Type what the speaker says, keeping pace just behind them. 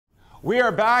We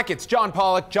are back. It's John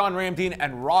Pollock, John Ramdeen,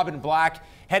 and Robin Black.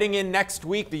 Heading in next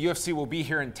week, the UFC will be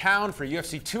here in town for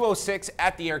UFC 206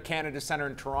 at the Air Canada Centre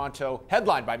in Toronto,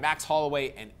 headlined by Max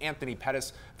Holloway and Anthony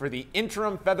Pettis for the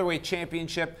interim featherweight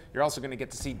championship. You're also going to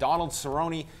get to see Donald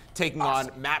Cerrone taking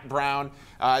on Matt Brown.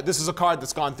 This is a card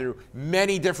that's gone through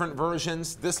many different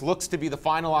versions. This looks to be the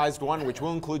finalized one, which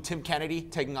will include Tim Kennedy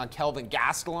taking on Kelvin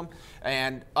Gastelum.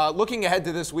 And looking ahead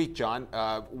to this week, John,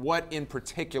 what in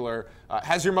particular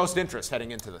has your most interest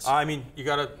heading into this? I mean, you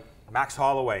got to Max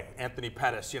Holloway, Anthony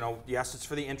Pettis. You know, yes, it's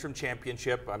for the interim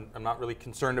championship. I'm not really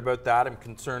concerned about that. I'm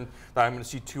concerned that I'm going to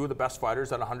see two of the best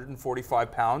fighters at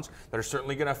 145 pounds that are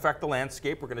certainly going to affect the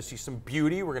landscape. We're going to see some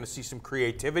beauty. We're going to see some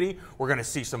creativity. We're going to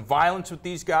see some violence with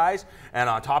these guys. And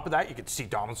on top of that, you could see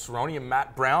Donald Cerrone and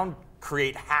Matt Brown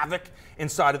create havoc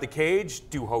inside of the cage.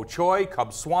 Doo Ho Choi,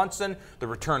 Cub Swanson, the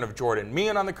return of Jordan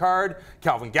Meehan on the card,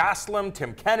 Kelvin Gastelum,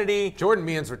 Tim Kennedy. Jordan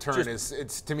Meehan's return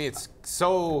to me, it's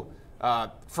so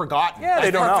forgotten. Yeah, they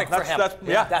don't know.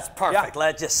 That's perfect.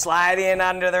 Let's just slide in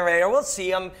under the radar. We'll see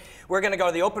them. We're going to go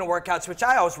to the open workouts, which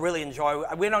I always really enjoy.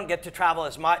 We don't get to travel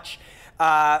as much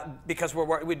because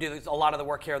we do a lot of the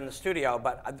work here in the studio.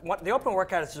 But the open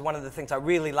workouts is one of the things I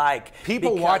really like.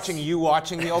 People watching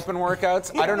the open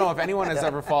workouts. I don't know if anyone has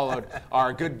ever followed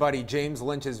our good buddy James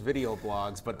Lynch's video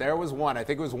blogs, but there was one, I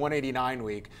think it was 189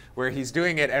 week, where he's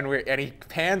doing it and he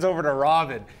pans over to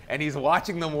Robin and he's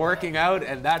watching them working out,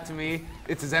 and that to me,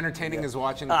 it's as entertaining as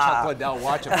watching Chuck Liddell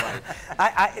watch a fight.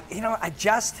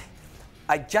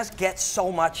 I just get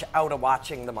so much out of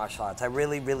watching the martial arts. I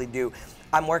really, really do.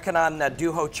 I'm working on the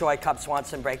Doo Ho Choi Cub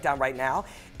Swanson breakdown right now,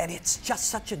 and it's just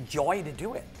such a joy to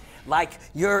do it. Like,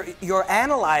 you're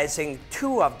analyzing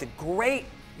two of the great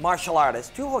martial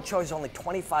artists. Doo Ho Choi is only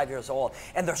 25 years old,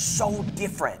 and they're so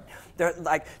different. They're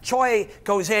like, Choi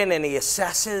goes in and he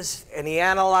assesses, and he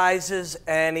analyzes,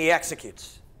 and he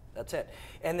executes. That's it.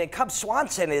 And then Cub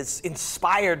Swanson is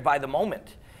inspired by the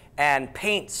moment and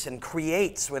paints and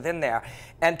creates within there.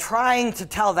 And trying to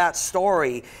tell that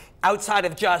story outside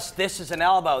of just this is an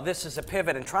elbow, this is a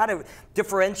pivot, and try to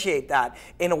differentiate that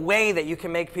in a way that you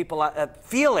can make people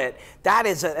feel it, that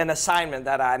is an assignment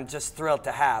that I'm just thrilled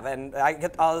to have. And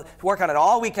I'll work on it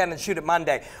all weekend and shoot it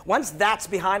Monday. Once that's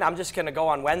behind, I'm just going to go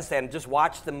on Wednesday and just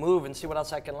watch them move and see what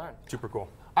else I can learn. Super cool.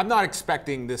 I'm not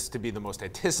expecting this to be the most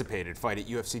anticipated fight at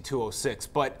UFC 206,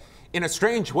 but in a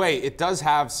strange way, it does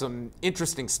have some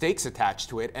interesting stakes attached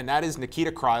to it, and that is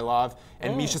Nikita Krylov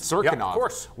and Misha Cirkunov. Yeah, of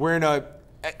course.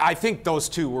 I think those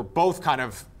two were both kind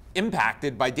of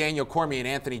impacted by Daniel Cormier and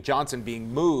Anthony Johnson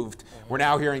being moved. We're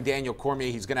now hearing Daniel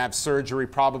Cormier, he's going to have surgery,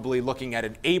 probably looking at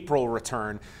an April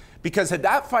return. Because had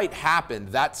that fight happened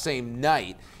that same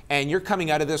night, and you're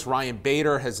coming out of this, Ryan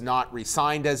Bader has not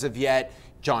re-signed as of yet,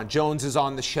 John Jones is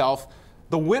on the shelf,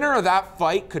 the winner of that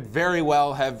fight could very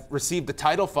well have received the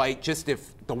title fight just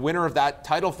if the winner of that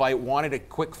title fight wanted a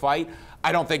quick fight.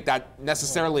 I don't think that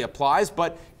necessarily applies,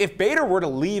 but if Bader were to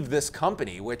leave this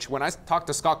company, which when I talked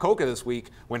to Scott Coca this week,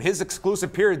 when his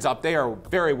exclusive period's up, they are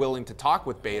very willing to talk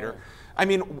with Bader. I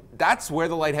mean, that's where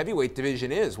the light heavyweight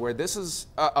division is, where this is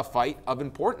a fight of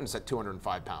importance at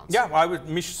 205 pounds. Yeah, well,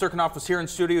 Misha Cirkunov was here in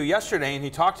studio yesterday, and he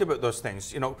talked about those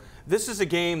things. You know, this is a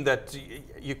game that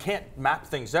you can't map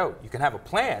things out. You can have a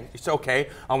plan. It's okay,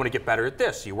 I want to get better at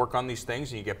this. You work on these things,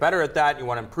 and you get better at that. You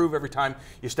want to improve every time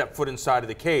you step foot inside of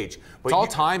the cage. But it's all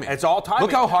timing. It's all timing.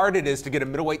 Look how hard it is to get a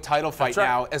middleweight title fight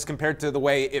now as compared to the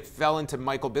way it fell into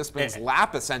Michael Bisping's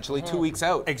lap, essentially, 2 weeks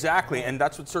out. Exactly, and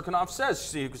that's what Cirkunov says.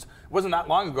 See, it wasn't that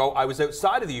long ago, I was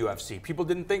outside of the UFC. People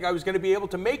didn't think I was going to be able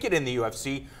to make it in the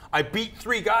UFC. I beat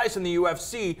 3 guys in the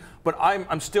UFC, but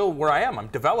I'm still where I am. I'm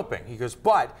developing. He goes,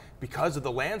 but because of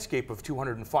the landscape of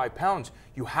 205 pounds,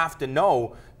 you have to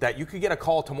know that you could get a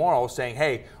call tomorrow saying,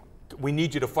 hey, we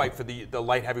need you to fight for the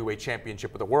light heavyweight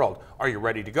championship of the world. Are you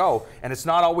ready to go? And it's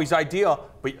not always ideal,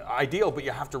 but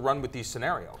you have to run with these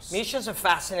scenarios. Misha's a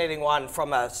fascinating one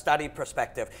from a study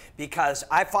perspective because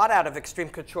I fought out of Extreme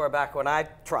Couture back when I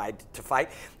tried to fight.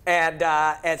 And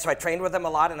so I trained with him a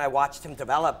lot, and I watched him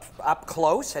develop up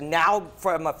close, and now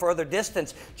from a further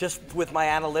distance, just with my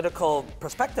analytical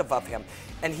perspective of him.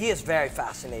 And he is very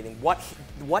fascinating. What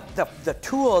the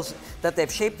tools that they've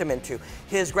shaped him into.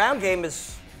 His ground game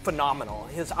is phenomenal.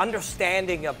 His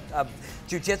understanding of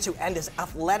jiu-jitsu and his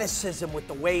athleticism with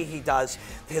the way he does,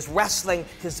 his wrestling,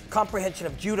 his comprehension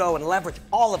of judo and leverage,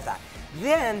 all of that.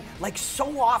 Then, like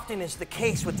so often is the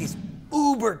case with these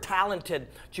uber talented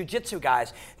jiu-jitsu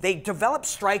guys, they develop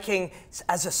striking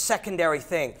as a secondary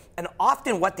thing. And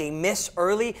often what they miss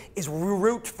early is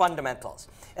root fundamentals.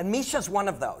 And Misha's one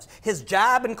of those. His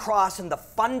jab and cross and the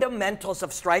fundamentals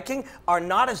of striking are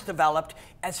not as developed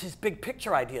as his big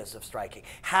picture ideas of striking.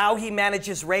 How he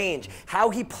manages range, how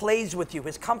he plays with you,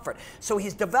 his comfort. So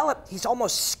he's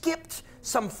almost skipped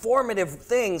some formative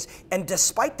things, and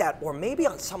despite that, or maybe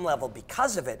on some level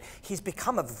because of it, he's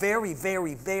become a very,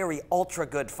 very, very ultra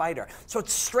good fighter. So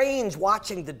it's strange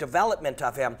watching the development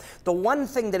of him. The one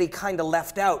thing that he kind of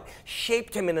left out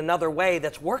shaped him in another way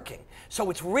that's working.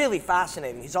 So it's really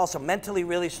fascinating. He's also mentally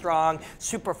really strong,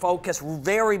 super focused,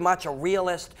 very much a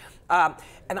realist.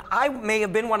 And I may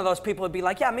have been one of those people who'd be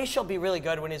like, yeah, Misha will be really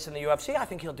good when he's in the UFC. I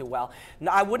think he'll do well.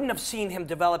 No, I wouldn't have seen him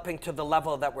developing to the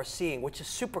level that we're seeing, which is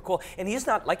super cool. And he's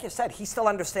not, like you said, he still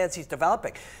understands he's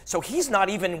developing. So he's not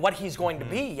even what he's going to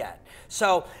be yet.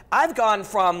 So I've gone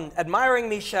from admiring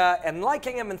Misha and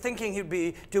liking him and thinking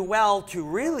he'd do well to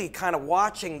really kind of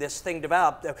watching this thing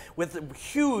develop with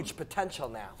huge potential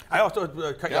now. I also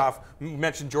cut you off. You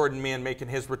mentioned Jordan Meehan making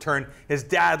his return. His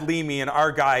dad, Lee Meehan,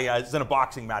 our guy, is in a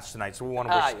boxing match tonight, so we want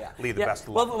to wish Lee the best of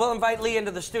luck. We'll invite Lee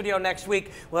into the studio next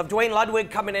week. We'll have Dwayne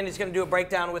Ludwig coming in. He's going to do a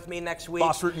breakdown with me next week.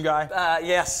 Boss rooting guy.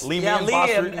 Yes. Lee Meehan, Lee boss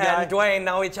and rooting guy. Dwayne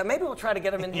know each other. Maybe we'll try to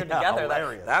get them in here together.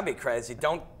 Hilarious. That'd be crazy.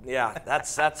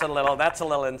 That's a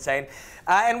little insane.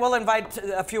 And we'll invite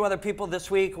a few other people this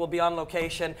week. We'll be on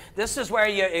location. This is where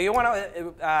you want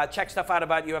to check stuff out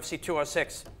about UFC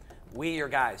 206. We your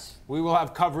guys. We will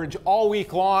have coverage all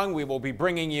week long. We will be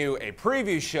bringing you a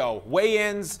preview show,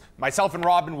 weigh-ins. Myself and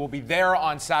Robin will be there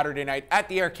on Saturday night at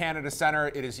the Air Canada Centre.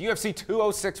 It is UFC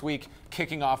 206 week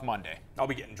kicking off Monday. I'll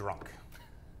be getting drunk.